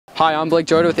Hi, I'm Blake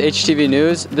Jordan with HTV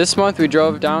News. This month we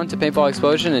drove down to Paintball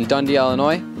Explosion in Dundee,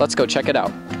 Illinois. Let's go check it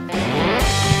out.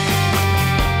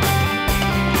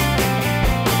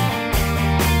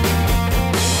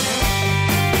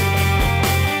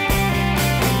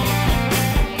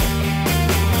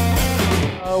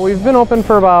 We've been open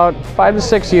for about 5 to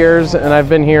 6 years, and I've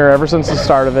been here ever since the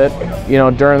start of it,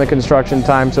 during the construction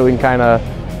time, so we can kind of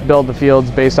build the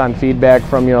fields based on feedback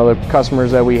from, the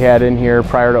customers that we had in here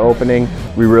prior to opening.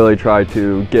 We really try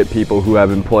to get people who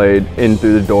haven't played in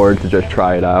through the door to just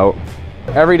try it out.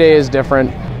 Every day is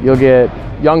different. You'll get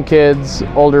young kids,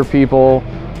 older people,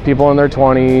 people in their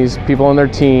 20s, people in their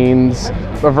teens,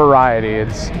 a variety.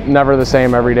 It's never the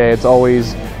same every day. It's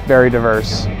always very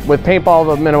diverse. With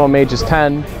paintball, the minimum age is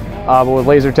 10, but with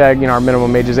laser tag, our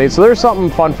minimum age is 8. So there's something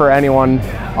fun for anyone,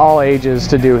 all ages,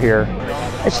 to do here.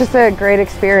 It's just a great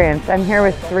experience. I'm here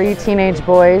with 3 teenage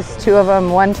boys. 2 of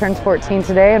them, one turns 14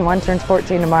 today and one turns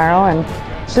 14 tomorrow, and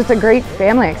it's just a great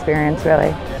family experience,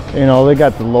 really. They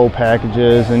got the low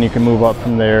packages and you can move up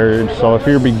from there. So if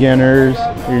you're beginners,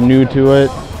 you're new to it,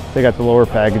 they got the lower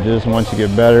packages. And once you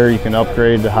get better, you can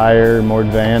upgrade to higher, more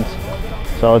advanced.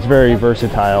 So it's very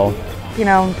versatile. You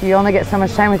only get so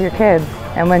much time with your kids,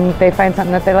 and when they find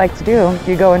something that they like to do,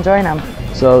 you go and join them.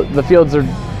 So the fields are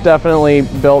definitely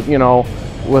built,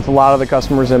 with a lot of the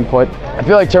customers' input. I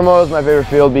feel like Turmoil is my favorite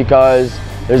field because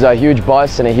there's a huge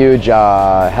bus and a huge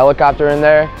helicopter in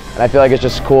there, and I feel like it's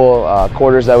just cool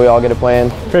quarters that we all get to play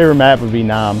in. Favorite map would be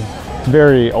Nam. It's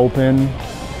very open.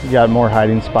 You got more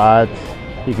hiding spots.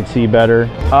 You can see better.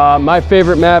 My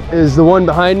favorite map is the one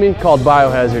behind me called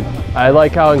Biohazard. I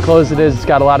like how enclosed it is. It's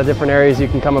got a lot of different areas you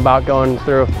can come about going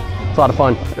through. It's a lot of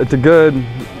fun. It's a good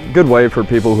way for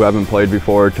people who haven't played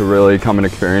before to really come and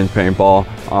experience paintball,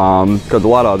 because a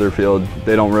lot of other fields,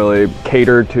 they don't really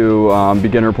cater to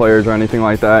beginner players or anything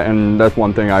like that, and that's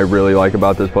one thing I really like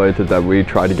about this place, is that we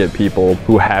try to get people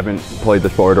who haven't played the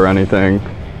sport or anything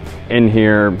in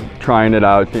here, trying it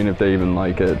out, seeing if they even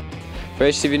like it. For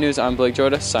HTV News, I'm Blake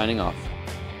Jordan, signing off.